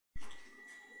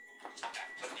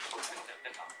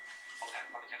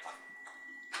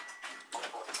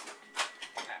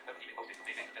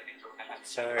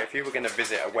So if you were going to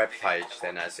visit a web page,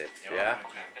 then as if, yeah?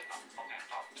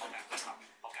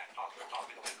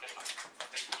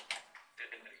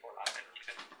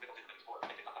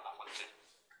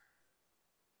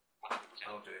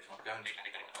 I'll do it. I'll go into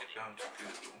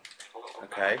Google.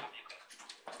 Okay.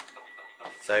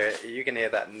 So you can hear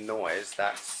that noise.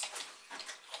 That's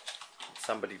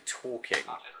somebody talking,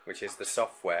 which is the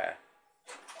software.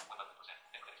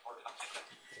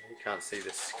 You can't see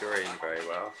the screen very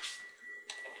well.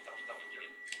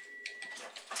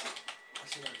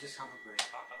 Just have a break.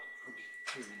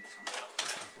 2 minutes.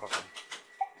 No problem.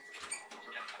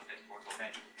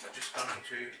 Okay, so I've just gone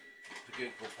into the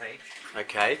Google page.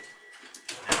 Okay.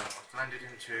 Now I've landed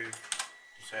into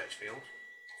the search field.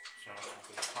 So I'm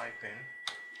going to type in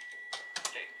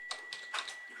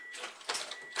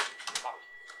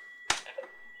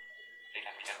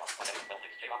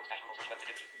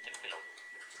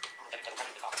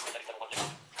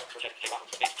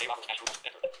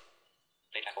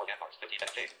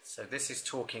So this is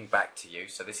talking back to you.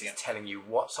 So this is telling you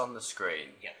what's on the screen.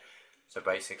 Yeah. So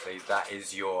basically that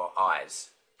is your eyes.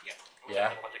 Yeah.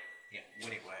 Yeah? Yeah,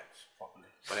 when it works properly.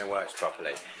 When it works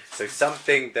properly. So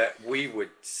something that we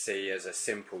would see as a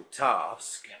simple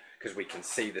task, because we can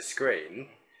see the screen,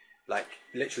 like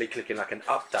literally clicking like an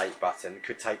update button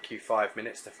could take you 5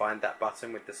 minutes to find that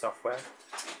button with the software.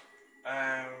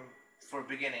 For a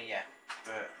beginner, yeah,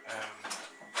 but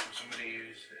for somebody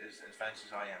who's as advanced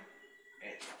as I am,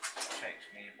 it takes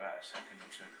me about a second or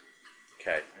two.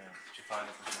 Okay. To find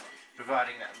the button,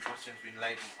 providing that the button's been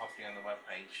labelled properly on the web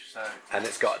page. So and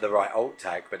it's got the right alt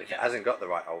tag, but if it hasn't got the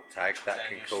right alt tag, that Then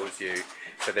can you're cause stuck. you.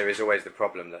 So there is always the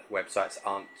problem that websites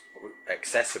aren't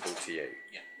accessible to you,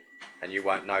 yeah, and you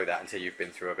won't know that until you've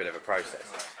been through a bit of a process.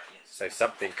 yes. So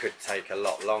something could take a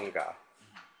lot longer.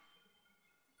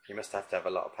 You must have a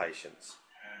lot of patience.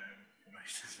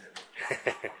 Most of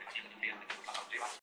it.